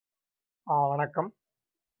வணக்கம்.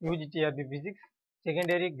 UGTRB physics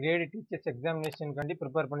secondary great teachers எக்ஸாமினேஷனுக்காண்டி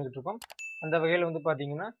prepare பண்ணிக்கிட்டு இருக்கோம். அந்த வகையில் வந்து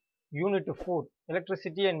பார்த்தீங்கன்னா unit 4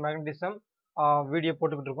 electricity and magnetism video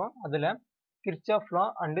போட்டுக்கிட்டு இருக்கோம். அதில் Kirchhoff law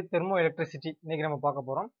and thermo electricity இன்னைக்கு நம்ம பார்க்க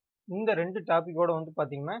போகிறோம். இந்த ரெண்டு டாப்பிக்கோட வந்து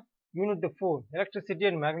பார்த்தீங்கன்னா யூனிட் 4 எலக்ட்ரிசிட்டி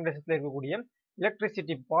அண்ட் மேக்னட்டிசத்தில் இருக்கக்கூடிய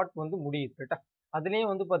எலக்ட்ரிசிட்டி பார்ட் வந்து முடியுது ரைட்டா.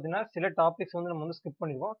 அதுலேயும் வந்து பார்த்தீங்கன்னா சில டாபிக்ஸ் வந்து நம்ம வந்து ஸ்கிப்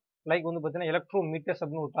பண்ணிடுவோம். லைக் வந்து பார்த்தீங்கன்னா எலக்ட்ரோ மீட்டர்ஸ்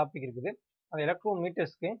அப்படின்னு ஒரு டாபிக் இருக்குது. அந்த எலக்ட்ரோ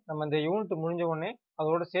மீட்டர்ஸ்க்கு நம்ம இந்த யூனிட் முடிஞ்ச உடனே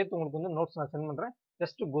அதோட சேர்த்து உங்களுக்கு வந்து நோட்ஸ் நான் சென்ட் பண்ணுறேன்.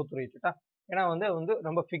 ஜஸ்ட் கோ த்ரூ இட்டா. ஏன்னா வந்து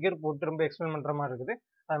ரொம்ப ஃபிகர் போட்டு ரொம்ப எக்ஸ்பிளைன் பண்ணுற மாதிரி இருக்குது.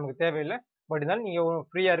 அது நமக்கு தேவையில்லை. பட் இருந்தாலும் நீங்கள்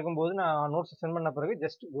ஃப்ரீயாக இருக்கும்போது நான் நோட்ஸ் சென்ட் பண்ண பிறகு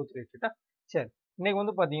ஜஸ்ட் கோ த்ரூ இட்டா. சரி, இன்னைக்கு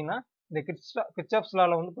வந்து பார்த்தீங்கன்னா இந்த கிர்ச்சாஃப்ஸ்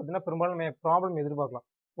லால வந்து பார்த்தீங்கன்னா பெரும்பாலும் ப்ராப்ளம் எதிர்பார்க்கலாம்.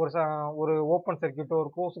 ஒரு ஓப்பன் சர்க்கியூட்டோ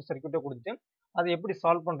ஒரு க்ளோஸ்ட் சர்க்கியூட்டோ கொடுத்துட்டு அதை எப்படி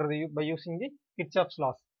சால்வ் பண்ணுறது by using the Kirchhoff's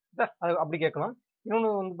loss அது அப்படி கேட்கலாம். இன்னொன்று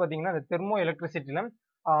வந்து பார்த்தீங்கன்னா இந்த thermo எலக்ட்ரிசிட்டியில்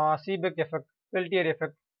seebeck effect, peltier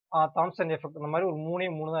effect, Thomson effect இந்த மாதிரி ஒரு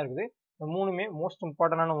மூணு தான் இருக்குது. இந்த மூணுமே மோஸ்ட்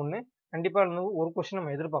இம்பார்ட்டண்டான ஒன்று. கண்டிப்பாக வந்து ஒரு கொஸ்டின்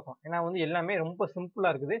நம்ம எதிர்பார்க்கலாம். ஏன்னா வந்து எல்லாமே ரொம்ப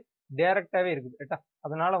சிம்பிளாக இருக்குது, டைரக்டாகவே இருக்குது ரைட்டா.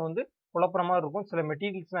 அதனால வந்து குழப்பற மாதிரி இருக்கும். சில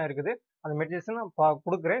மெட்டீரியல்ஸ்லாம் இருக்குது, அந்த மெட்டீரியல்ஸ் நான்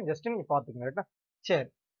கொடுக்குறேன், ஜஸ்ட் நீங்கள் பார்த்துக்கங்க ரைட்டா. சரி,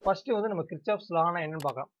 ஃபர்ஸ்ட் வந்து நம்ம கிர்ச்சாஃப்ஸ் லானா என்னன்னு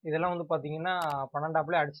பார்க்கலாம். இதெல்லாம் வந்து பார்த்தீங்கன்னா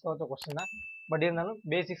 12ஆப்ல அடிச்சு தவிர்த்த கொஸ்டின் தான். பட் இருந்தாலும்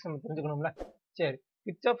பேசிக்ஸ் நம்ம தெரிஞ்சுக்கணும்ல. சரி,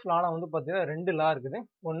 கிர்ச்சாஃப்ஸ் லால வந்து பார்த்தீங்கன்னா ரெண்டு லா இருக்குது.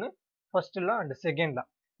 ஒன்று first law and second law.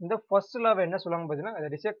 இந்த ஃபர்ஸ்ட் லாவை என்ன சொல்லுவாங்க பார்த்தீங்கன்னா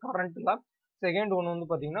that is a current law. Second ஒன்று வந்து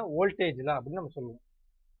பார்த்தீங்கன்னா வோல்டேஜ் லா அப்படின்னு நம்ம சொல்லுவோம்.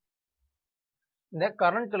 இந்த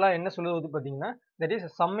கரண்ட் லா என்ன சொல்லுவது பார்த்தீங்கன்னா that is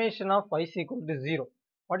summation of I equal to 0.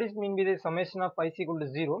 What is mean by the summation of I equal to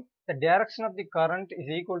 0? The direction of the current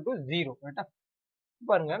is equal to 0 ரைட்டா.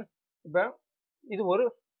 பாருங்க, இப்போ இது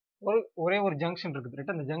ஒரே ஒரு ஜங்ஷன் இருக்குது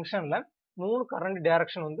ரைட்டா. அந்த ஜங்ஷன்ல மூணு கரண்ட்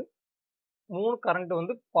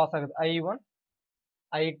வந்து பாஸ் ஆகுது. I1,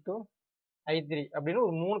 I2, I3 அப்படின்னு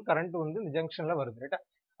ஒரு மூணு கரண்ட் வந்து இந்த ஜங்ஷன்ல வருது ரைட்டா.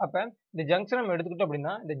 அப்ப இந்த ஜங்ஷன் நம்ம எடுத்துக்கிட்டோம்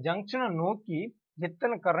அப்படின்னா இந்த ஜங்ஷனை நோக்கி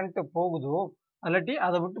எத்தனை கரண்ட் போகுதோ அல்லாட்டி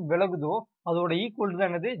அதை விட்டு விலகுதோ அதோட ஈக்குவல் தான்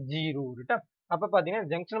என்னது 0 ரைட்டா. அப்ப பாத்தீங்கன்னா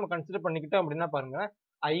ஜங்ஷன் நம்ம கன்சிடர் பண்ணிக்கிட்டோம் அப்படின்னா பாருங்க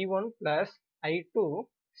I1 plus I2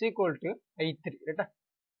 equal to I3 ரைட்டா.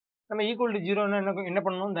 நம்ம ஈக்குவல் டு 0 என்ன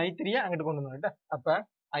பண்ணணும், இந்த I3 அங்கிட்டு கொண்டு வந்தோம் ரைட்டா. அப்ப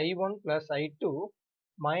I1 plus I2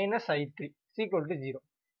 minus I3 equal to 0.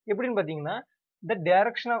 எப்படின்னு பாத்தீங்கன்னா இந்த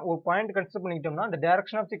டைரக்ஷன் ஒரு பாயிண்ட் கன்சிடர் பண்ணிக்கிட்டோம்னா இந்த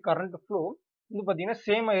direction of the current flow வந்து பார்த்தீங்கன்னா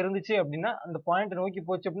சேமா இருந்துச்சு அப்படின்னா அந்த பாயிண்ட் நோக்கி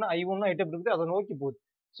போச்சு அப்படின்னா I1 I2 இருக்குது, அதை நோக்கி போகுது.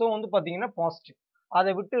 ஸோ வந்து பார்த்தீங்கன்னா பாசிட்டிவ்.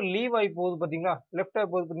 அதை விட்டு லீவ் ஆகி போகுது பார்த்தீங்களா, லெஃப்ட் ஆகி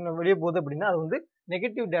போகுது பார்த்தீங்கன்னா வெளியே போகுது அப்படின்னா அது வந்து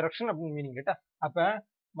நெகட்டிவ் டைரக்ஷன் அப்படின்னு மீனிங் கேட்டா. அப்போ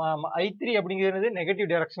I3 அப்படிங்கிறது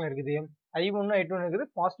நெகட்டிவ் டைரக்ஷன் இருக்குது, I1 I2 இருக்குது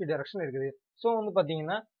பாசிட்டிவ் டைரக்ஷன் இருக்குது. ஸோ வந்து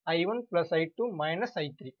பார்த்தீங்கன்னா I1 plus I2 minus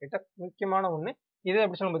I3 கேட்டா முக்கியமான ஒன்று. இதை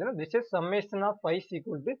எப்படி சொல்லணும் பார்த்தீங்கன்னா this is summation of I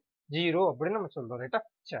equal to 0 அப்படின்னு நம்ம சொல்றோம் ரைட்டா.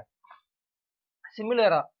 சரி,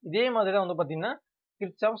 சிமிலரா இதே மாதிரி தான் வந்து பாத்தீங்கன்னா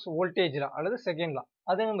கிர்ச்சாஃப்ஸ் வோல்டேஜ் லா அல்லது செகண்ட் லா.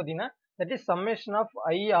 அது வந்து பாத்தீங்கன்னா that is summation of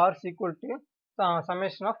IR equal to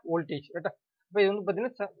summation of voltage ரைட்டா. இப்போ இது வந்து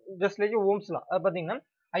பாத்தீங்கன்னா ஜஸ்ட் லைக் ஓம்ஸ் லா. அது பாத்தீங்கன்னா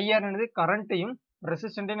IR என்னது கரண்ட்டையும்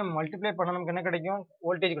ரெசிஸ்டன்ட்டையும் நம்ம மல்டிப்ளை பண்ண நமக்கு என்ன கிடைக்கும்,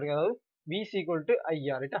 வோல்டேஜ் கிடைக்கும். அதாவது V ஈக்குவல் டு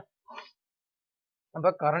IR ரைட்டா. அப்ப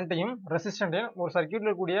கரண்ட்டையும் ரெசிஸ்டன்ட்டையும் ஒரு சர்க்கியூட்ல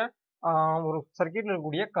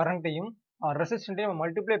இருக்கக்கூடிய கரண்ட்டையும் ரெசிஸ்டன்ட்டையும்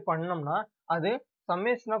மல்டிப்ளை பண்ணோம்னா அது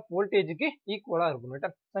சம்மேஷன் ஆஃப் வோல்டேஜுக்கு ஈக்குவலா இருக்கும் ரைட்டா.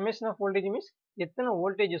 சம்மேஷன் ஆஃப் வோல்டேஜ் மீன்ஸ் எத்தனை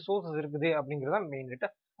வோல்டேஜ் சோர்சஸ் இருக்குது அப்படிங்கிறதா மெயின் ரைட்டா.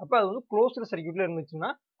 அப்ப அது வந்து க்ளோஸ்டு சர்க்கியூட்ல இருந்துச்சுன்னா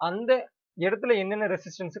அந்த இடத்துல என்னென்ன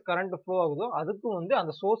ரெசிஸ்டன்ஸ் கரண்ட் ஃப்ளோ ஆகுதோ அதுக்கு வந்து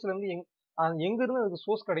அந்த சோர்ஸ்ல இருந்து எங்க இருந்து அதுக்கு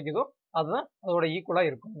சோர்ஸ் கிடைக்குதோ அதுதான் அதோட ஈக்குவலா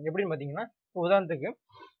இருக்கும். எப்படின்னு பாத்தீங்கன்னா உதாரணத்துக்கு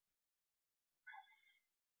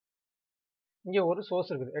இங்க ஒரு சோர்ஸ்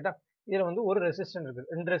இருக்குது ரைட்டா. இதுல வந்து ஒரு ரெசிஸ்டன்ட் இருக்குது,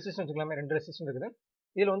 ரெண்டு ரெசிஸ்டன்ஸ் இருக்குது.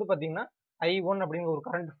 இதுல வந்து பாத்தீங்கன்னா I1 அப்படிங்கிற ஒரு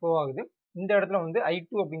கரண்ட் ஃப்ளோ ஆகுது, இந்த இடத்துல வந்து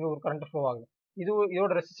I2 அப்படிங்கிற ஒரு கரண்ட் ஃப்ளோ ஆகுது. இதோட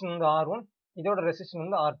ரெசிஸ்டன்ஸ் வந்து R1, இதோட ரெசிஸ்டன்ஸ்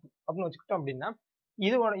வந்து R2 அப்படின்னு வச்சுக்கிட்டோம் அப்படின்னா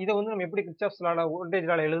இதை வந்து நம்ம எப்படி கிர்ச்சாஃப்ஸ் லால வோல்டேஜ்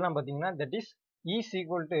லால எழுதலாம் பாத்தீங்கன்னா that is E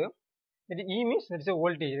equal to E means that is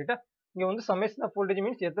voltage ரைட்டா. இங்க வந்து சம்மேஷன் ஆஃப் வோல்டேஜ்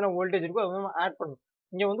மீன்ஸ் எத்தனை வோல்டேஜ் இருக்கோ அதை நம்ம ஆட் பண்ணணும்.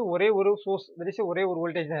 இங்க வந்து ஒரே ஒரு சோர்ஸ் தட் இஸ் ஒரே ஒரு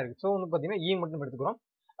வோல்டேஜ் தான் இருக்கு. ஸோ வந்து பாத்தீங்கன்னா E மட்டும் எடுத்துக்கிறோம்.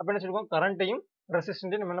 அப்ப என்ன சொல்லுவோம், கரண்ட்டையும்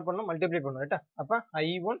ரெசிஸ்டன்ட்டையும் நம்ம என்ன பண்ணணும், மல்டிப்ளை பண்ணணும் ரைட்டா. அப்ப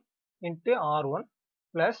I1 into R1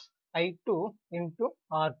 plus I2 into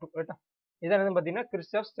R2 ரைட்டா. இதான் வந்து பாத்தீங்கன்னா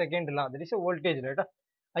Kirchhoff's second law that is voltage ரைட்டா.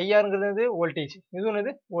 IRங்கிறது வோல்டேஜ், இது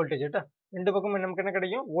என்னது வோல்டேஜ் ரைட்டா. ரெண்டு பக்கமும் நமக்கு என்ன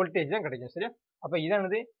கிடைக்கும், வோல்டேஜ் தான் கிடைக்கும் சரியா. அப்ப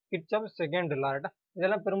இதானது கிர்ச்சாஃப்ஸ் செகண்ட் லா ரைட்டா.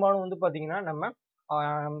 இதெல்லாம் பெரும்பாலும் வந்து பாத்தீங்கன்னா நம்ம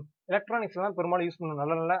எலக்ட்ரானிக்ஸ் எல்லாம் பெரும்பாலும் யூஸ் பண்ணணும்.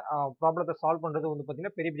 நல்ல ப்ராப்ளத்தை சால்வ் பண்றது வந்து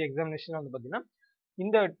பாத்தீங்கன்னா பெரிய பெரிய எக்ஸாமினேஷன் வந்து பாத்தீங்கன்னா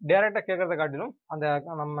இந்த டைரக்டா கேட்கறத காட்டிலும் அந்த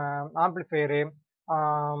நம்ம ஆம்பிளிஃபையரு,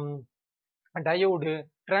 டயோடு,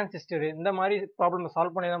 டிரான்சிஸ்டர் இந்த மாதிரி ப்ராப்ளம்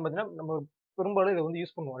சால்வ் பண்ணி தான் பாத்தீங்கன்னா நம்ம பெரும்பாலும் இதை வந்து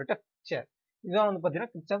யூஸ் பண்ணுவோம் ரைட்டா. சரி, இதுதான் வந்து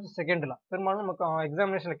பாத்தீங்கன்னா கிர்ச்சாஃப்ஸ் செகண்ட் லா. பெரும்பாலும் நமக்கு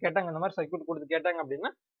எக்ஸாமினேஷன்ல கேட்டாங்க இந்த மாதிரி சர்க்யூட் கொடுத்து கேட்டாங்க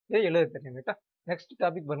அப்படின்னா இதை எழுத தெரியும் ரைட்டா. நெக்ஸ்ட்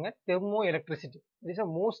டாபிக் பாருங்க, thermo electricity. It is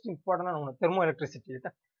most இம்பார்ட்டன்டான ஒன்று தெர்மோ எலக்ட்ரிசிட்டி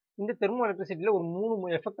ரைட்டா. இந்த தெர்மோ எலக்ட்ரிசிட்டியில் ஒரு 3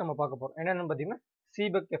 எஃபெக்ட் நம்ம பார்க்க போகிறோம். என்னென்னு பார்த்தீங்கன்னா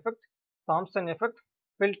Seebeck effect, Thomson effect,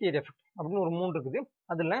 Peltier effect அப்படின்னு ஒரு 3 இருக்குது.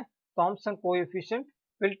 அதில் தாம்சன் கோஎஃபிஷியன்ட்,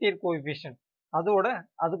 பெல்டியர் கோஎஃபிஷியன்ட், அதோட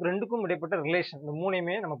அதுக்கு ரெண்டுக்கும் இடைப்பட்ட ரிலேஷன், இந்த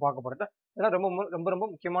 3ஐயுமே நம்ம பார்க்க போகிறோம். இதெல்லாம் ரொம்ப ரொம்ப ரொம்ப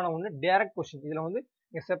முக்கியமான ஒன்று. Direct question. இதில் வந்து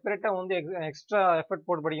நீங்கள் செப்பரேட்டாக வந்து எக்ஸ்ட்ரா எஃபெக்ட்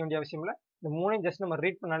போட்டு படிக்க வேண்டிய அவசியம் இல்லை. இந்த 3ஐயும் ஜஸ்ட் நம்ம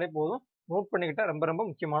ரீட் பண்ணாலே போதும். நோட் பண்ணிக்கிட்டால் ரொம்ப ரொம்ப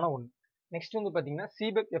முக்கியமான ஒன்று. நெக்ஸ்ட் வந்து பார்த்தீங்கன்னா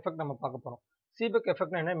சீபெக் எஃபெக்ட் நம்ம பார்க்க போகிறோம். சீபெக்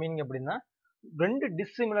எஃபெக்ட்னா என்ன மீனிங் அப்படின்னா, ரெண்டு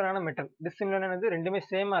டிஸ்சிமிலரான மெட்டல், டிஸ்சிமிலரானது ரெண்டுமே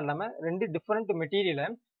சேமா இல்லாமல் ரெண்டு டிஃபரெண்ட் மெட்டீரியலை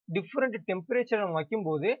டிஃபரெண்ட் டெம்பரேச்சர் நம்ம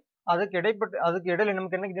வைக்கும்போது அதுக்கு இடையில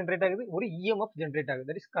நமக்கு என்ன ஜென்ரேட் ஆகுது, ஒரு இஎம்எஃப் ஜென்ரேட் ஆகுது.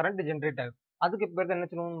 தட் இஸ் கரண்ட் ஜென்ரேட் ஆகுது. அதுக்கு பேர் என்ன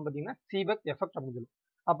சொல்லுவோம்னு பார்த்தீங்கன்னா சீபெக் எஃபெக்ட் அப்படின்னு சொல்லுவோம்.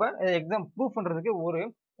 அப்போ எக்ஸாம் ப்ரூஃப் பண்ணுறதுக்கு ஒரு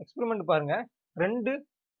எக்ஸ்பெரிமெண்ட் பாருங்க. ரெண்டு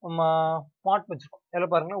பாட் வச்சிருக்கோம்.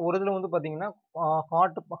 இதில் பாருங்க, ஒரு இதில் வந்து பார்த்தீங்கன்னா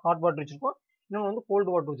ஹாட் வாட்டர் வச்சிருக்கோம், இன்னொன்று வந்து கோல்டு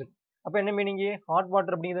வாட்டர் வச்சிருக்கோம். அப்போ என்ன மீனிங், ஹாட்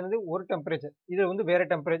வாட்டர் அப்படிங்கிறது ஒரு டெம்பரேச்சர், இது வந்து வேற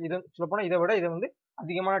டெம்பரேச்சர். இது சொல்லப்போனால் இதை விட இது வந்து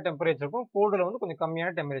அதிகமான டெம்பரேச்சர் இருக்கும், கோல்டில் வந்து கொஞ்சம்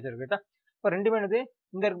கம்மியான டெம்பரேச்சர் இருக்கு. இப்போ ரெண்டுமே என்னது,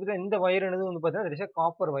 இந்த வயர் என்னது வந்து பார்த்தீங்கன்னா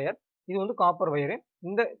காப்பர் வயர், இது வந்து காப்பர் வயரு.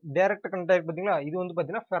 இந்த டைரக்ட் கண்டாக்ட் பார்த்தீங்களா, இது வந்து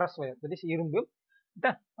பார்த்தீங்கன்னா ஃபெரஸ் வயர், தட் இஸ் இரும்பு.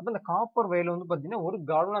 அப்போ இந்த காப்பர் வயர்ல வந்து பார்த்தீங்கன்னா ஒரு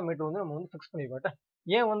கால்வனோமீட்டர் வந்து நம்ம வந்து ஃபிக்ஸ் பண்ணிருக்கோம்.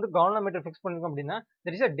 ஏன் வந்து கால்வனோமீட்டர் ஃபிக்ஸ் பண்ணிருக்கோம் அப்படின்னா,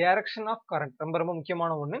 that is direction of current, ரொம்ப ரொம்ப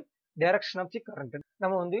முக்கியமான ஒன்று. Direction of the current.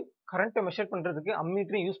 நம்ம வந்து கரண்ட்டை மெஷர் பண்ணுறதுக்கு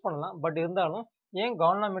அம்மீட்டரையும் யூஸ் பண்ணலாம். பட் இருந்தாலும் ஏன்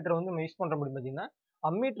கால்வனோமீட்டர் வந்து நம்ம யூஸ் பண்ணுறோம் அப்படின்னு பார்த்தீங்கன்னா,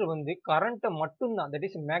 அம்மீட்டர் வந்து கரண்ட்டை மட்டும்தான், தட்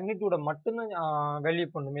இஸ் மேக்னிடியூட மட்டும்தான் வேல்யூ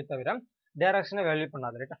பண்ணுமே தவிர டைரக்ஷனை வேல்யூ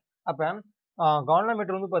பண்ணாது ரைட்டா. அப்போ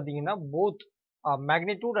கால்வனோமீட்டர் வந்து பார்த்தீங்கன்னா போத்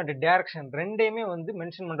மேக்னிடியூட் அண்ட் டைரக்ஷன் ரெண்டையுமே வந்து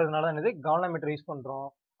மென்ஷன் பண்ணுறதுனால என்னது கால்வனோமீட்டர் யூஸ் பண்ணுறோம்.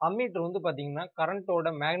 அம்மீட்டர் வந்து பார்த்தீங்கன்னா கரண்ட்டோட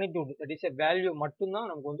மேக்னிடியூட், தட் இஸ் வேல்யூ மட்டும்தான்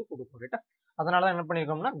நமக்கு வந்து கொடுக்கும் ரைட்டா. அதனால தான் என்ன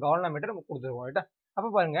பண்ணியிருக்கோம்னா கால்வனோமீட்டர் நம்ம கொடுத்துருக்கோம் ரைட்டா. அப்போ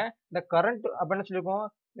பாருங்க, இந்த கரண்ட் அப்போ என்ன சொல்லியிருக்கோம்,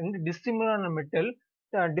 ரெண்டு டிஸ்சிமிலரான மெட்டல்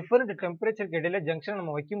டிஃபரெண்ட் டெம்பரேச்சருக்கு இடையில ஜங்ஷன்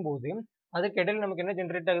நம்ம வைக்கும்போது அதுக்கு இடையில நமக்கு என்ன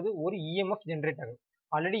ஜென்ரேட் ஆகுது, ஒரு இஎம்எஃப் ஜென்ரேட் ஆகுது.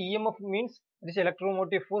 Already EMF means it is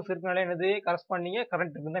electromotive force இருக்குனால என்னது கரஸ்பாண்டிங்க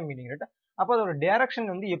கரண்ட் இருக்குன்னு தான் மீனிங் ரைட்டா. அப்போ அதோட டைரக்ஷன்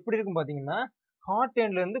வந்து எப்படி இருக்கும் பார்த்தீங்கன்னா, ஹாட்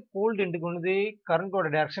எண்ட்ல இருந்து கோல்டு எண்டுக்கு வந்து கரண்டோட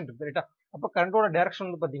டைரக்ஷன் இருக்கு ரைட்டா. அப்போ கரண்டோட டைரக்ஷன்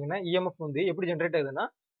வந்து பார்த்தீங்கன்னா இஎம்எஃப் வந்து எப்படி ஜென்ரேட் ஆகுதுன்னா,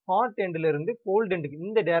 ஹாட் எண்ட்ல இருந்து கோல்டு எண்டுக்கு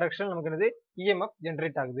இந்த டைரக்ஷன் நமக்கு என்னது இஎம்எஃப்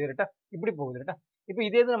ஜென்ரேட் ஆகுது ரைட்டா. இப்படி போகுது ரைட்டா. இப்போ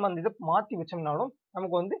இதே நம்ம அந்த இதை மாற்றி வச்சோம்னாலும்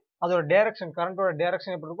நமக்கு வந்து அதோட டைரக்ஷன், கரண்டோட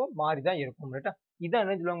டைரக்ஷன் எப்படி இருக்கும், மாறி தான் இருக்கும் ரைட்டா. இதான்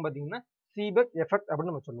என்ன சொல்லுவாங்க பார்த்தீங்கன்னா சீபெக் எஃபெக்ட்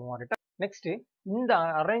அப்படின்னு நம்ம சொல்லுவோம் ரைட்டா. நெக்ஸ்ட் இந்த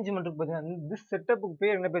அரேஞ்ச்மெண்ட்டுக்கு பார்த்தீங்கன்னா இந்த செட்டப்புக்கு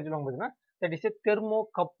பேர் என்ன பேர் சொல்லுவாங்க பார்த்தீங்கன்னா, தட் இஸ் தெர்மோ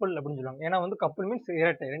கப்புள் அப்படின்னு சொல்லுவாங்க. ஏன்னா வந்து கப்புள் மீன்ஸ்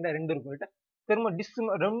இரட்டை, ரெண்டு இருக்கும் ரைட்டா. தெர்மோ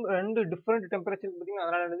ரெண்டு டிஃபரெண்ட் டெம்பரேச்சர் பார்த்தீங்கன்னா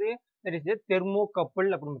அதனால என்னது தட் இஸ் தெர்மோ கப்புள்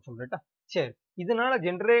அப்படின்னு சொல்றோம் ரைட்டா. சரி, இதனால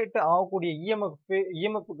ஜென்ரேட் ஆகக்கூடிய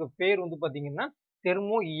இஎம்எஃப்க்கு பேர் வந்து பார்த்தீங்கன்னா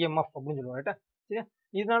தெர்மோ இஎம்எஃப் அப்படின்னு சொல்லுவோம் ரைட்டா. சரியா,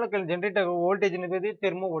 இதனால ஜென்ரேட் ஆகிற வோல்டேஜ் என்னது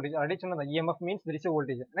thermo voltage. Additional EMF means that is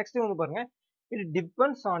voltage. Next வந்து பாருங்க, it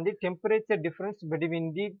depends on the temperature difference between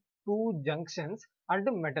the two junctions and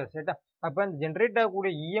metals ரைட்டா. அப்போ அந்த ஜென்ரேட்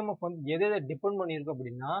ஆகக்கூடிய இஎம்எஃப் வந்து எதை டிபெண்ட் பண்ணியிருக்கும்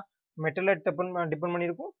அப்படின்னா மெட்டலை depend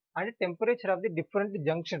பண்ணியிருக்கும் and temperature of the different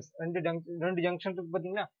junctions. ரெண்டு ஜங்ஷன் இருக்கு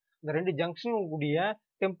பார்த்தீங்களா, இந்த ரெண்டு ஜங்ஷன் கூடிய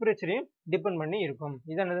டெம்பரேச்சரையும் டிபெண்ட் பண்ணி இருக்கும்.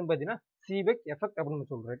 இதான் என்னதுன்னு பார்த்தீங்கன்னா சீபெக் எஃபெக்ட் அப்படின்னு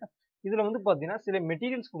சொல்றேன். இதில் வந்து பார்த்தீங்கன்னா சில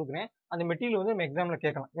மெட்டீரியல்ஸ் கொடுக்குறேன், அந்த மெட்டீரியல் வந்து நம்ம எக்ஸாமில்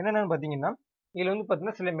கேட்கலாம். என்னென்னு பார்த்தீங்கன்னா இதில் வந்து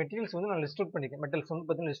பார்த்தீங்கன்னா சில மெட்டீரியல்ஸ் வந்து நான் லிஸ்ட் அவுட் பண்ணியிருக்கேன், மெட்டல்ஸ் வந்து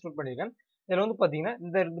பார்த்தீங்கன்னா லிஸ்ட் அவுட் பண்ணியிருக்கேன். இதில் வந்து பார்த்தீங்கன்னா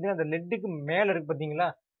இந்த லெட்டுக்கு மேலே இருக்கு பார்த்தீங்களா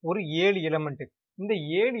ஒரு 7 எலமெண்ட். இந்த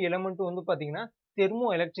 7 எலமெண்ட் வந்து பார்த்தீங்கன்னா தெர்மோ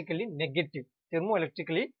எலக்ட்ரிக்கலி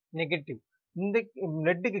நெகட்டிவ். இந்த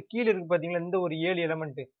லெட்டுக்கு கீழே இருக்கு பார்த்தீங்களா இந்த ஒரு 7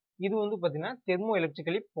 எலமெண்ட், இது வந்து பார்த்தீங்கன்னா தெர்மோ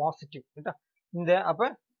எலக்ட்ரிக்கலி பாசிட்டிவ் ரைட்டா. அப்போ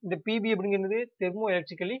இந்த பிபி அப்படிங்கிறது thermo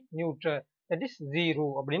electrically neutral, that is 0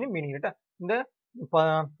 அப்படின்னு மீனிங் ரைட்டா. இந்த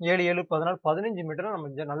 7 7 14 15 மீட்டரை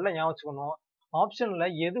நம்ம நல்லா ஞாபகம் வச்சுக்கணும். ஆப்ஷன்ல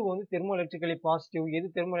எது வந்து தெர்மோ எலக்ட்ரிக்கலி பாசிட்டிவ், எது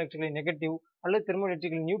தெர்மோ எலக்ட்ரிக்கலி நெகட்டிவ் அல்லது தெர்மோ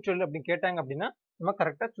எலக்ட்ரிக்கலி நியூட்ரல் அப்படின்னு கேட்டாங்க அப்படின்னா நம்ம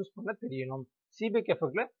கரெக்டாக சூஸ் பண்ண தெரியணும். சீபெக்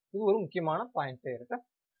எஃபெக்ட்ல இது ஒரு முக்கியமான பாயிண்ட் இருக்கு.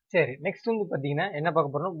 சரி, நெக்ஸ்ட் வந்து பார்த்தீங்கன்னா என்ன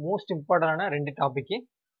பார்க்க போறோம், மோஸ்ட் இம்பார்ட்டன்டான 2 டாபிக்,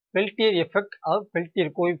 பெல்டியர் எஃபெக்ட் அதாவது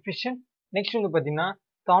பெல்டியர் கோஎஃபிஷியன்ட். நெக்ஸ்ட் வந்து பார்த்தீங்கன்னா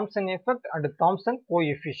Thomson effect and Thomson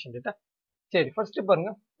coefficient. சரி, ஃபர்ஸ்ட்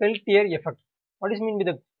பாருங்க Peltier effect. What is mean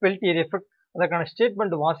with Peltier effect? அதற்கான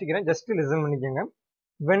ஸ்டேட்மெண்ட் வாசிக்கிறேன், ஜஸ்ட் லிசன் பண்ணிக்கோங்க.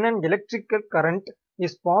 When an electrical current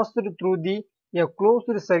is passed through a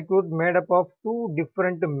closed circuit made up of two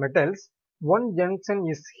different metals, one junction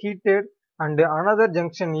is heated and another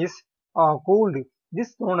junction is cooled. This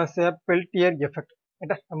is known as a peltier effect.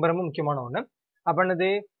 ரொம்ப ரொம்ப முக்கியமான ஒன்று. அப்போ என்னது,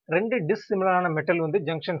 ரெண்டு டிஸ்சிமிலரான metal வந்து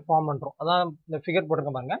junction form பண்ணுறோம். அதான் இந்த ஃபிகர்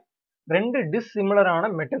போட்டிருக்க பாருங்க. ரெண்டு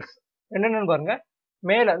டிஸ்சிமிலரான மெட்டல்ஸ் என்னென்னு பாருங்க,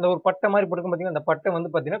 மேலே இந்த ஒரு பட்டை மாதிரி போட்டிருக்க பார்த்தீங்கன்னா அந்த பட்டை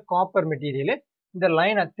வந்து பார்த்தீங்கன்னா காப்பர் மெட்டீரியல், இந்த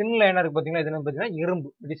லைனா தின் லைனா இருக்கு பார்த்தீங்கன்னா இது என்ன பார்த்தீங்கன்னா இரும்பு,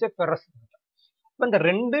 இட் இஸ் எ ஃபெரஸ். இப்போ இந்த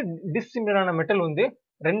ரெண்டு டிஸ்சிமிலரான மெட்டல் வந்து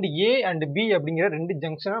ரெண்டு A and B அப்படிங்கிற ரெண்டு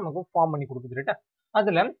ஜங்ஷனை நமக்கு ஃபார்ம் பண்ணி கொடுக்குது ரைட்டா.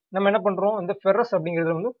 அதுல நம்ம என்ன பண்றோம், இந்த ஃபெரஸ்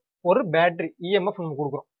அப்படிங்கிறது வந்து ஒரு பேட்டரி EMF நம்ம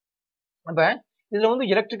கொடுக்குறோம். அப்ப இதுல வந்து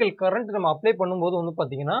எலக்ட்ரிக்கல் கரண்ட் நம்ம அப்ளை பண்ணும்போது வந்து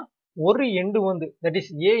பாத்தீங்கன்னா ஒரு எண்டு வந்து தட்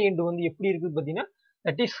இஸ் A எண்டு வந்து எப்படி இருக்குது பாத்தீங்கன்னா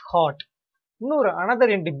தட் இஸ் ஹாட், இன்னொரு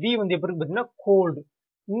அனதர் எண்டு B வந்து எப்படி இருக்கு பாத்தீங்கன்னா கோல்டு.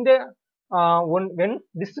 இந்த வென்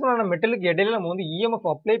டிஸ்டன்ஸான மெட்டலுக்கு இடையில நம்ம வந்து EMF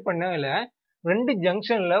அப்ளை பண்ணல ரெண்டு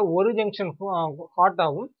ஜங்ஷன்ல ஒரு ஜங்ஷன் ஹாட்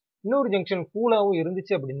ஆகும் இன்னொரு ஜங்ஷன் கூலாவும்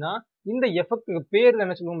இருந்துச்சு அப்படின்னா இந்த எஃபெக்ட்டுக்கு பேர்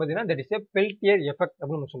என்ன சொல்லுவோம் பாத்தீங்கன்னா that is a Peltier effect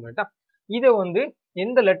அப்படின்னு நம்ம சொல்றோம். இதை வந்து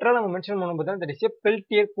எந்த லெட்டரா நம்ம மென்ஷன் பண்ணும் பார்த்தீங்கன்னா that is a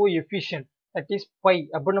Peltier coefficient that is by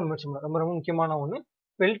அப்படின்னு நம்ம மென்ஷன் பண்ணோம். ரொம்ப ரொம்ப முக்கியமான ஒன்று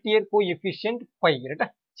பெல்டியர் கோஎஃபிஷியன்ட் பை ரைட்டா.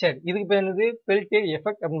 சரி, இதுக்கு பேர் என்னது பெல்டியர்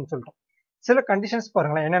எஃபெக்ட் அப்படின்னு சொல்றோம். சில கண்டிஷன்ஸ்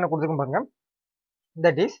பாருங்களேன் என்னென்ன கொடுத்துருக்கோம் பாருங்க.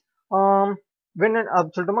 தட் இஸ் when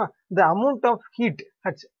சொல்லட்டுமா the amount of heat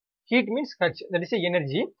H, heat means H, that is a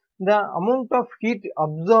energy, the amount of heat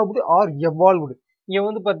absorbed or evolved. இங்க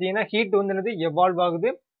வந்து பாத்தீங்கன்னா ஹீட் வந்து என்னது எவால்வ் ஆகுது,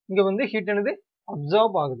 இங்க வந்து ஹீட் என்னது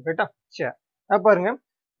அப்சார்ப் ஆகுது ரைட்டா. சரி பாருங்க,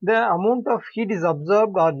 the amount of heat is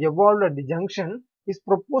absorbed or evolved at the junction is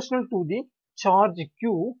proportional to the charge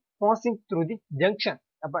Q passing through the junction.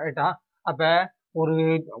 அப்ப ரைட்டா, அப்ப ஒரு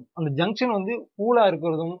அந்த ஜங்ஷன் வந்து கூலா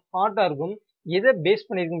இருக்கிறதும் ஹாட்டா இருக்கும் எதை பேஸ்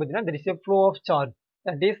பண்ணிருக்கும் பாத்தீங்கன்னா that is a flow of charge,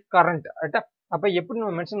 that is current ரைட்டா. அப்ப எப்படி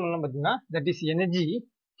நம்ம மென்ஷன் பண்ணலாம் பாத்தீங்கன்னா that is energy,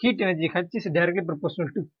 heat energy H is directly proportional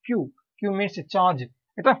to Q, Q means charge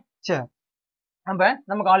ரைட்டா. சரி, அப்ப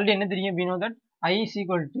நமக்கு ஆல்ரெடி என்ன தெரியும், we know that I is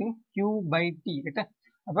equal to Q by T ரைட்டா.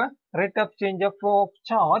 அப்ப rate of change of flow of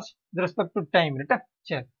charge with respect to time ரைட்டா.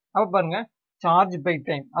 சரி, அப்ப பாருங்க charge by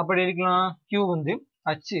time அப்படி இருக்கலாம், Q வந்து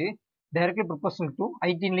H directly proportional to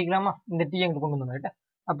IT எழுதிக்கலாமா, இந்த T அங்க கொண்டு வந்தோம் ரைட்டா.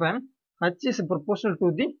 அப்ப H is proportional to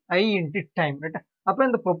the I into time ரைட்டா. அப்ப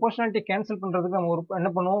இந்த proportionality cancel பண்றதுக்கு நம்ம ஒரு என்ன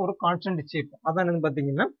பண்ணுவோம், ஒரு கான்ஸ்டன்ட் சேர்ப்போம். அதான் என்னன்னு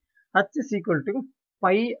பாத்தீங்கன்னா H is equal to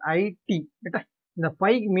pi IT ரைட்டா. இந்த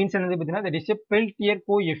pi மீன்ஸ் என்னது பாத்தீங்கன்னா that is a peltier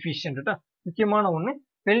coefficient ரைட்டா. முக்கியமான ஒண்ணு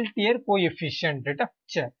peltier coefficient ரைட்டா.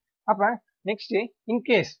 சரி, அப்ப நெக்ஸ்ட் இன்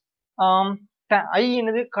கேஸ் I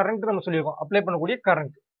என்னது கரண்ட் நம்ம சொல்லியிருக்கோம், அப்ளை பண்ணக்கூடிய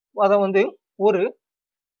கரண்ட், அத வந்து ஒரு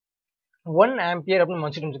 1 ஆம்பியர் அப்படின்னு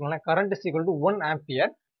வச்சுக்கோங்களேன். Current is equal to 1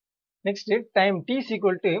 ampere. Next time t is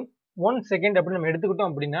equal to 1 second அப்படின்னு நம்ம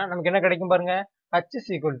எடுத்துக்கிட்டோம் அப்படின்னா நமக்கு என்ன கிடைக்கும் பாருங்க, h is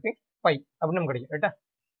equal to pi அப்படின்னு நமக்கு கிடைக்கும் ரைட்டா.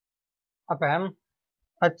 அப்ப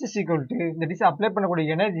h is equal to that is apply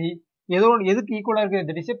பண்ணக்கூடிய எனர்ஜி எதுக்கு ஈக்குவலா இருக்குது,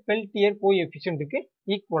 that is a peltier coefficientக்கு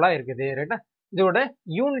ஈக்குவலா இருக்குது ரைட்டா. இதோட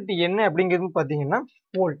யூனிட் என்ன அப்படிங்கிறது பாத்தீங்கன்னா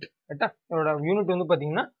வோல்ட் ரைட்டா. இதோட யூனிட் வந்து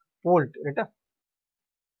பாத்தீங்கன்னா வோல்ட் ரைட்டா.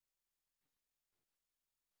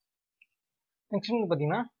 நெக்ஸ்ட் வந்து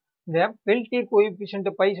பாத்தீங்கன்னா இந்த பெல்டியர் கோஎஃபிஷியன்ட்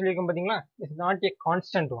பை சொல்லியிருக்கோம் பாத்தீங்களா, it's not a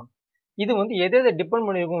constant one. இது வந்து எதை டிபெண்ட்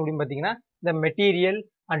பண்ணிருக்கும் அப்படின்னு பாத்தீங்கன்னா இந்த மெட்டீரியல்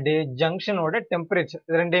அண்ட் ஜங்ஷனோட டெம்பரேச்சர்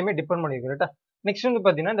இது ரெண்டையுமே டிபெண்ட் பண்ணிருக்கும் ரைட்டா. நெக்ஸ்ட் வந்து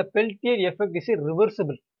பாத்தீங்கன்னா இந்த பெல்டியர் எஃபெக்ட் இஸ்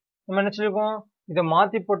ரிவர்சிபிள். நம்ம என்ன சொல்லிருக்கோம், இதை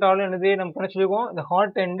மாத்தி போட்டாலும் என்னது நமக்கு என்ன சொல்லிருக்கோம், இந்த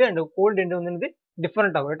hot end and gold end வந்து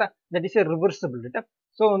டிஃபரெண்ட் ஆகும் ரைட்டா. தட் இஸ் ரிவர்சிபிள் ரைட்டா.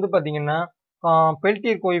 ஸோ வந்து பாத்தீங்கன்னா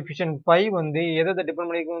பெல்டியர் கோஎஃபிஷியன்ட் பை வந்து எதை டிபெண்ட்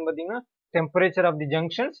பண்ணிருக்கும் பாத்தீங்கன்னா temperature of the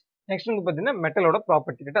junctions. Next வந்து பாத்தீங்கன்னா மெட்டலோட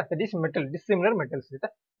ப்ராப்பர்ட்டி ரைட்டா. That is metal dissimilar metals ரைட்டா.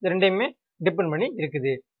 இது ரெண்டையுமே டிபெண்ட் பண்ணி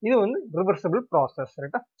இருக்குது. இது வந்து ரிவர்சிபிள் ப்ராசஸ்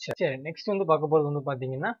ரைட்டா. சரி, நெக்ஸ்ட் வந்து பார்க்க போறது வந்து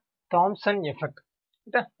பாத்தீங்கன்னா தாம்சன் எஃபெக்ட்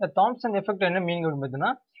ரைட்டா. இந்த தாம்சன் எஃபெக்ட் என்ன மீனிங் அப்படின்னு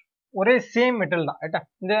பாத்தீங்கன்னா ஒரே சேம் மெட்டல் தான் ரைட்டா.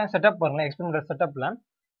 இந்த செட்டப் பாருங்க, எக்ஸ்பெரிமெண்டல் செட்டப்ல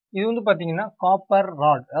இது வந்து பாத்தீங்கன்னா காப்பர்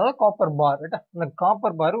ராட், அதாவது காப்பர் பார் ரைட்டா. இந்த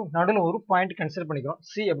காப்பர் பார் நடுவில் ஒரு பாயிண்ட் கன்சிடர் பண்ணிக்கிறோம்,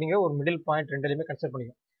 சி அப்படிங்கிற ஒரு மிடில் பாயிண்ட் ரெண்டுலையுமே கன்சிடர்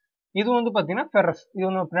பண்ணிக்கிறோம். இது வந்து பாத்தீங்கன்னா ஃபெரஸ், இது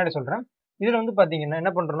வந்து பின்னாடி சொல்றேன். இதுல வந்து பாத்தீங்கன்னா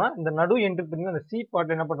என்ன பண்றோம்னா இந்த நடு எண்டு பாத்தீங்கன்னா இந்த சி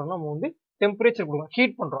பார்ட்ல என்ன பண்றோம்னா நம்ம வந்து டெம்பரேச்சர் கொடுக்குறோம்,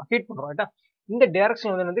 ஹீட் பண்றோம் ரைட்டா. இந்த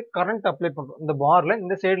டைரக்ஷன் வந்து கரண்ட் அப்ளை பண்றோம், இந்த பார்ல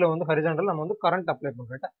இந்த சைடுல வந்து ஹரிசாண்டல் நம்ம வந்து கரண்ட் அப்ளை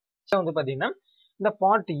பண்றோம் ரைட்டா. வந்து பாத்தீங்கன்னா இந்த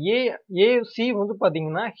பார்ட் ஏசி வந்து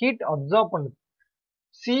பாத்தீங்கன்னா ஹீட் அப்சார்ப் பண்ணுது,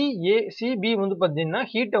 சிபி வந்து பாத்தீங்கன்னா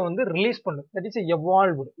ஹீட்டை வந்து ரிலீஸ் பண்ணுது, தட் இஸ்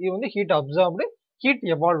எவால்வ்டு. இது வந்து ஹீட் அப்சார்ப்டு, ஹீட்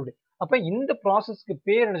எவால்வ்டு. அப்ப இந்த ப்ராசஸ்க்கு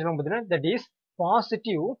பேர் என்ன சொல்லுவாங்க பாத்தீங்கன்னா that is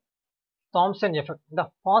positive Thomson effect, இந்த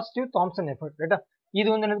பாசிட்டிவ் தாம்சன் எஃபெக்ட் ரைட்டா. இது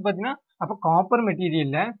வந்து என்னது பாத்தீங்கன்னா அப்ப காப்பர்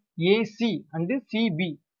மெட்டீரியல்ல ஏசி அண்ட் சிபி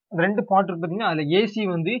ரெண்டு பார்ட் இருக்கு பாத்தீங்கன்னா, அதுல ஏசி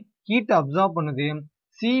வந்து ஹீட் அப்சார்ப் பண்ணுது,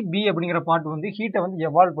 சிபி அப்படிங்கிற பார்ட் வந்து ஹீட்டை வந்து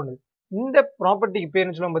எவால்வ் பண்ணுது. இந்த ப்ராப்பர்ட்டிக்கு பேர்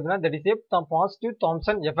என்ன சொல்லுவாங்க பாத்தீங்கன்னா that is A positive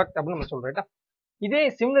Thomson effect அப்படின்னு நம்ம சொல்றோம் ரைட்டா. இதே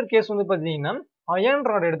சிமிலர் கேஸ் வந்து பாத்தீங்கன்னா அயர்ன்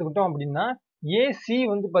ராட் எடுத்துக்கிட்டோம் அப்படின்னா ஏசி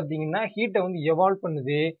வந்து பாத்தீங்கன்னா ஹீட்டை வந்து எவால்வ்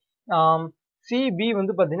பண்ணுது, சிபி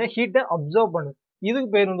வந்து பாத்தீங்கன்னா ஹீட்டை அப்சர்வ் பண்ணுது. இதுக்கு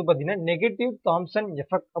பேர் வந்து பாத்தீங்கன்னா நெகட்டிவ் தாம்சன்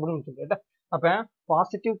எஃபெக்ட் அப்படின்னு சொல்லிட்டு. அப்ப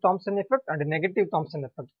positive Thomson effect and negative Thomson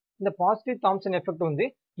effect. இந்த பாசிட்டிவ் தாம்சன் எஃபெக்ட் வந்து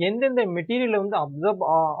எந்தெந்த மெட்டீரியல் வந்து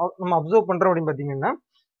நம்ம அப்சர்வ் பண்றோம் அப்படின்னு பாத்தீங்கன்னா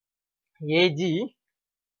ஏஜி,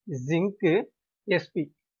 ஜிங்க், எஸ்பி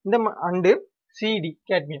இந்த அண்டு சிடி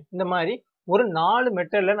கேட்மியம் இந்த மாதிரி ஒரு 4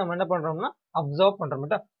 மெட்டல்ல நம்ம என்ன பண்றோம்னா அப்சார்ப் பண்றோம்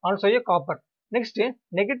ரைட்டா. ஆல்சோ ஏ copper. Next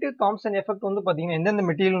negative Thomson effect வந்து பாத்தீங்கன்னா எந்தெந்த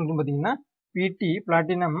மெட்டீரியல் வந்து பாத்தீங்கன்னா பிடி,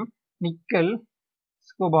 platinum, nickel,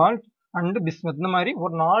 cobalt and bismuth. இந்த மாதிரி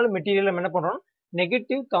ஒரு 4 மெட்டீரியல் நம்ம என்ன பண்றோம்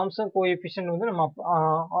நெகட்டிவ் தாம்சன் கோஎஃபிஷியன்ட் வந்து நம்ம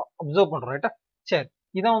அப்சர்வ் பண்றோம் ரைட்டா. சரி,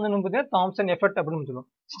 இதான் வந்து நம்ம பாத்தீங்கன்னா தாம்சன் எஃபெக்ட் அப்படின்னு சொல்லுவோம்.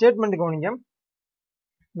 ஸ்டேட்மெண்ட் கவனிங்க.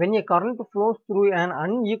 When a current flows through an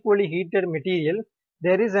unequally heated material,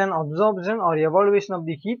 there is an absorption or evaluation of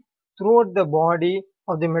the heat throughout the body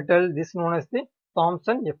of the metal. This is known as the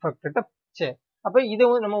Thomson effect. சரி, அப்ப இதை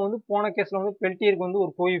வந்து நம்ம வந்து போன கேஸ்ல வந்து பெல்டியருக்கு வந்து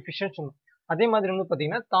ஒரு கோஎஃபிஷியன்ட் சொன்னோம். அதே மாதிரி வந்து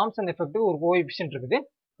பாத்தீங்கன்னா தாம்சன் எஃபெக்ட் ஒரு கோஎஃபிஷியன்ட் இருக்குது.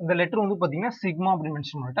 இந்த லெட்டர் வந்து பாத்தீங்கன்னா சிக்மா அப்படின்னு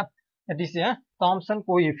மென்ஷன் பண்ணிட்டா. That is a Thomson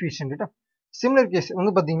coefficient. Similar case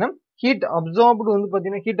வந்து பாத்தீங்கன்னா ஹீட் அப்சார்ப்டு வந்து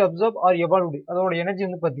பாத்தீங்கன்னா ஹீட் அப்சார்ப் ஆர் எவால்வ்டு அதோட எனர்ஜி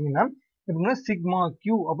வந்து பாத்தீங்கன்னா எப்படின்னா சிக்மா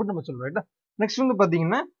கியூ அப்படின்னு நம்ம சொல்றோம் ரைட்டா. நெக்ஸ்ட் வந்து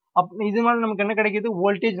பாத்தீங்கன்னா இதனால நமக்கு என்ன கிடைக்குது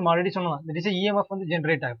வோல்டேஜ் நம்ம ஆல்ரெடி சொன்னோம். தட் இஸ் இஎம்எஃப் வந்து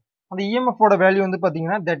ஜென்ரேட் ஆகும். அந்த இஎம்எஃப் ஓட வேல்யூ வந்து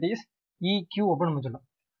பாத்தீங்கன்னா தட் இஸ் இக்யூ அப்படின்னு நம்ம சொல்றோம்.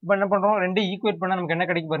 இப்போ என்ன பண்றோம் ரெண்டு ஈக்குவேட் பண்ணா நமக்கு என்ன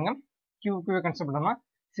கிடைக்கும் பாருங்க. கியூ கன்சிடர் பண்ணோம்னா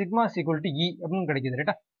சிக்மா இஸ் ஈக்குவல் டு இ அப்படின்னு கிடைக்குது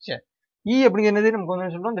ரைட்டா. சரி, இ அப்படிங்கிறது நமக்கு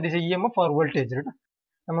வந்து சொல்றோம் that is EMF R voltage ரைட்டா.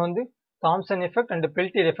 நம்ம வந்து Thomson effect and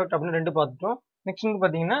Peltier effect அப்படின்னு ரெண்டு பார்த்துட்டோம். நெக்ஸ்ட் வந்து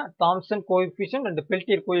பாத்தீங்கன்னா Thomson coefficient and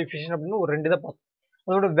Peltier coefficient அப்படின்னு ஒரு ரெண்டு தான் பார்த்தோம்.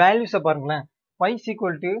 அதோட வேல்யூஸை பாருங்களேன். y is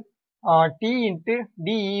equal to t into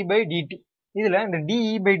dE by dt. இதுல இந்த dE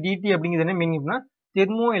by dt அப்படிங்கிறது என்ன மீனிங் அப்படின்னா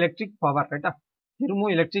தெர்மோ எலக்ட்ரிக் பவர் ரைட்டா. Thermo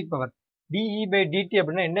electric power dE by dt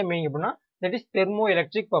அப்படின்னா என்ன மீனிங் அப்படின்னா that is thermo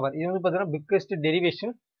electric power. இது வந்து பாத்தீங்கன்னா பிக்கஸ்ட்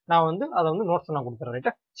டெரிவேஷன். நான் வந்து அதை வந்து நோட்ஸ் நான் கொடுத்துறேன்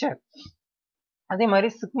ரைட்டா. சரி, அதே மாதிரி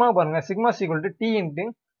சிக்மா பாருங்க. Sigma is equal to t into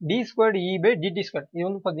d squared E by dt squared. இது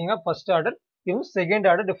வந்து பாத்தீங்கன்னா ஃபர்ஸ்ட் ஆர்டர், இது வந்து second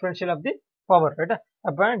order differential of the power ரைட்டா.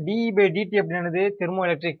 அப்ப dE by dt அப்படின்றது தெர்மோ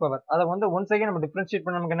எலக்ட்ரிக் பவர். அதை வந்து ஒன்ஸ் அகைன் நம்ம டிஃபரன்ஷியேட்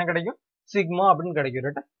பண்ண நமக்கு என்ன கிடைக்கும் சிக்மா அப்படின்னு கிடைக்கும்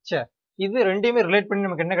ரைட்டா. சரி, இது ரெண்டையுமே ரிலேட் பண்ணி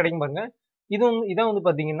நமக்கு என்ன கிடைக்கும் பாருங்க. இதான் வந்து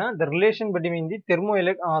பாத்தீங்கன்னா the relation between the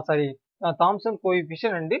Thomson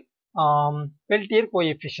coefficient and Peltier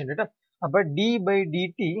coefficient ரைட்டா. அப்ப d by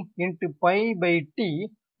dt into pi by t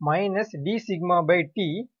minus d sigma by t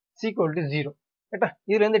is equal to 0 ரைட்டா.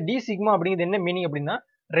 இதுல இருந்து d sigma அப்படிங்கிறது என்ன மீனிங் அப்படின்னா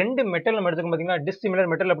ரெண்டு மெட்டல் நம்ம எடுத்துக்கோம் பாத்தீங்கன்னா டிஸ்சிமிலர்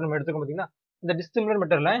மெட்டல் அப்படின்னு நம்ம எடுத்துக்கோம் பாத்தீங்கன்னா இந்த dissimilar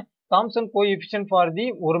மெட்டல்ல Thomson coefficient for the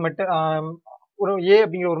ஒரு மெட்டல் ஒரு A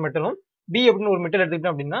அப்படிங்கிற ஒரு மெட்டலும் B அப்படின்னு ஒரு மெட்டல்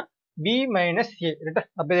எடுத்துக்கிட்டோம் அப்படின்னா B மைனஸ் A ரைட்டா.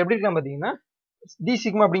 அப்ப இது எப்படி இருக்கலாம் பாத்தீங்கன்னா d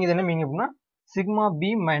சிக்மா அப்படிங்கிறது என்ன மீனிங் அப்படின்னா sigma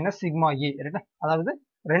B minus sigma A ரைட்டா. அதாவது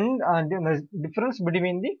ரெண்டு difference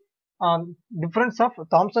between the difference of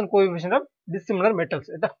Thomson coefficient of dissimilar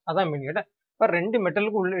metals ரைட்டா. அதான் மீனிங் ரைட்டா. இப்போ ரெண்டு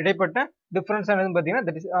மெட்டலுக்கு உள்ள இடைப்பட்ட டிஃபரன்ஸ் என்னது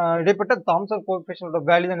பாத்தீங்கன்னா இடைப்பட்ட தாம்சன் கோஎஃபிஷியன்ட்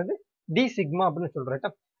வேல்யூ என்னது டி சிக்மா அப்படின்னு சொல்றோம் ரைட்டா.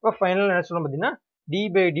 இப்போ ஃபைனல் என்ன சொல்றோம் பாத்தீங்கன்னா D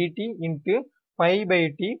by DD into pi by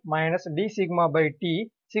D minus D sigma by D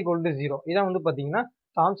is equal to 0. இதான் வந்து பாத்தீங்கன்னா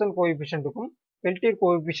தாம்சன் கோஎஃபிஷியன்ட்டுக்கும் பெல்டியர்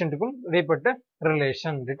கோஎஃபிஷியன்ட்டுக்கும் இடைப்பட்ட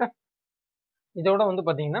ரிலேஷன் ரைட்டா. இதோட வந்து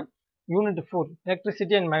பாத்தீங்கன்னா unit 4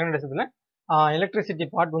 electricity and மேக்னடிசத்துல electricity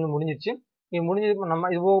part வந்து முடிஞ்சிருச்சு. இது முடிஞ்சது நம்ம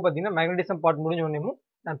இது போக பாத்தீங்கன்னா மேக்னடிசம் பார்ட் முடிஞ்ச உடனே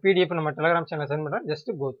நான் PDF நம்ம டெலிகிராம் சேனல் சென்ட் பண்றேன். Just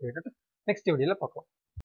go through it. Next வீடியோல பார்க்கலாம்.